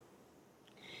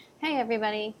Hey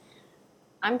everybody,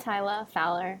 I'm Tyla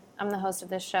Fowler. I'm the host of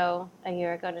this show a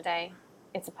year ago today.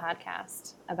 It's a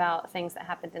podcast about things that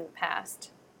happened in the past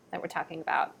that we're talking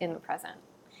about in the present.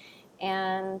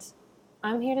 And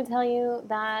I'm here to tell you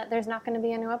that there's not going to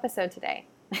be a new episode today.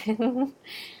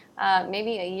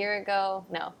 Maybe a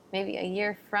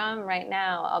year from right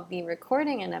now, I'll be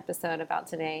recording an episode about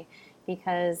today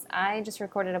because I just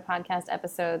recorded a podcast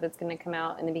episode that's going to come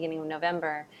out in the beginning of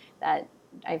November that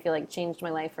I feel like changed my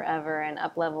life forever and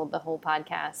up-leveled the whole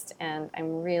podcast. And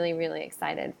I'm really, really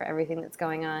excited for everything that's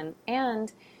going on.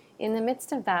 And in the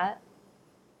midst of that,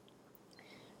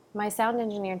 my sound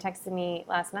engineer texted me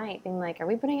last night being like, are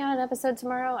we putting out an episode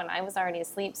tomorrow? And I was already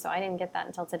asleep, so I didn't get that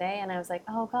until today. And I was like,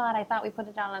 oh God, I thought we put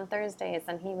it out on Thursdays.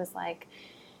 And he was like,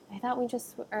 I thought we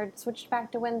just switched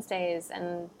back to Wednesdays.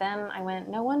 And then I went,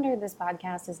 no wonder this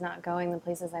podcast is not going the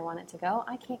places I want it to go.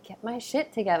 I can't get my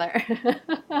shit together.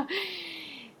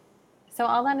 So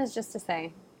all that is just to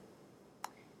say,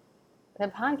 the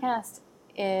podcast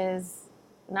is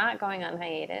not going on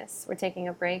hiatus. We're taking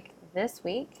a break this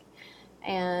week,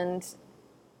 and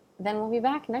then we'll be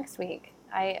back next week,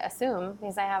 I assume,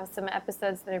 because I have some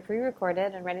episodes that are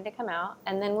pre-recorded and ready to come out.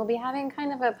 And then we'll be having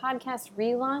kind of a podcast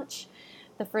relaunch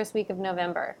the first week of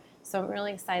November. So I'm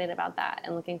really excited about that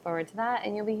and looking forward to that.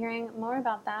 And you'll be hearing more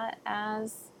about that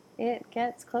as it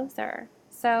gets closer.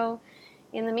 So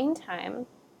in the meantime,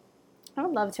 I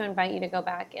would love to invite you to go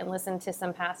back and listen to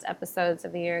some past episodes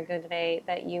of A Year Ago Today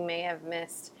that you may have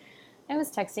missed. I was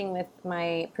texting with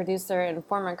my producer and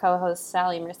former co-host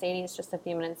Sally Mercedes just a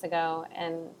few minutes ago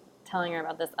and telling her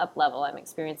about this up level I'm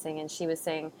experiencing, and she was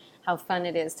saying how fun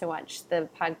it is to watch the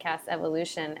podcast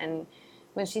evolution. And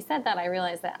when she said that, I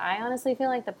realized that I honestly feel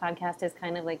like the podcast is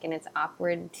kind of like in its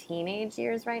awkward teenage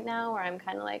years right now, where I'm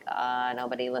kind of like,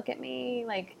 nobody look at me.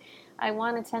 Like, I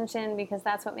want attention because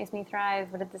that's what makes me thrive.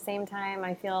 But at the same time,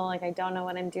 I feel like I don't know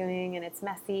what I'm doing and it's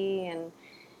messy and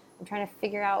I'm trying to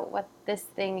figure out what this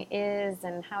thing is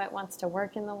and how it wants to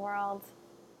work in the world.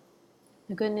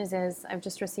 The good news is I've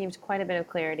just received quite a bit of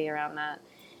clarity around that.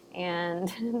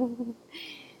 And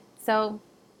so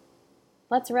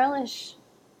let's relish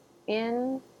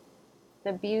in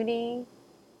the beauty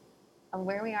of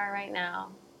where we are right now,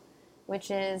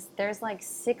 which is there's like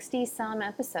 60 some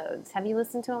episodes. Have you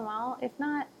listened to them all? If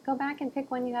not, go back and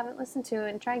pick one you haven't listened to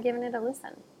and try giving it a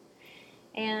listen.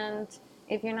 And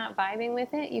if you're not vibing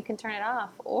with it, you can turn it off,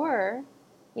 or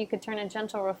you could turn a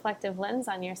gentle reflective lens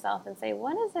on yourself and say,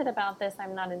 what is it about this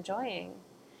I'm not enjoying?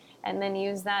 And then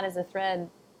use that as a thread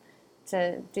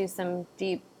to do some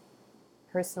deep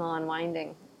personal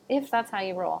unwinding, if that's how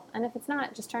you roll. And if it's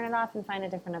not, just turn it off and find a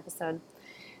different episode.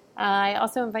 I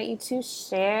also invite you to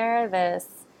share this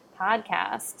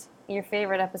podcast, your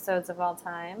favorite episodes of all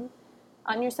time,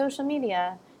 on your social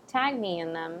media. Tag me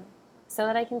in them so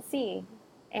that I can see,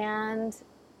 and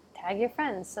tag your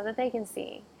friends so that they can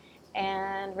see,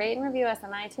 and rate and review us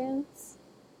on iTunes,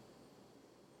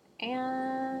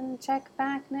 and check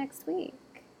back next week.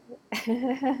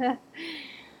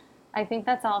 I think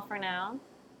that's all for now.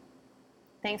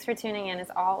 Thanks for tuning in as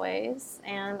always,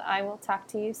 and I will talk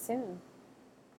to you soon.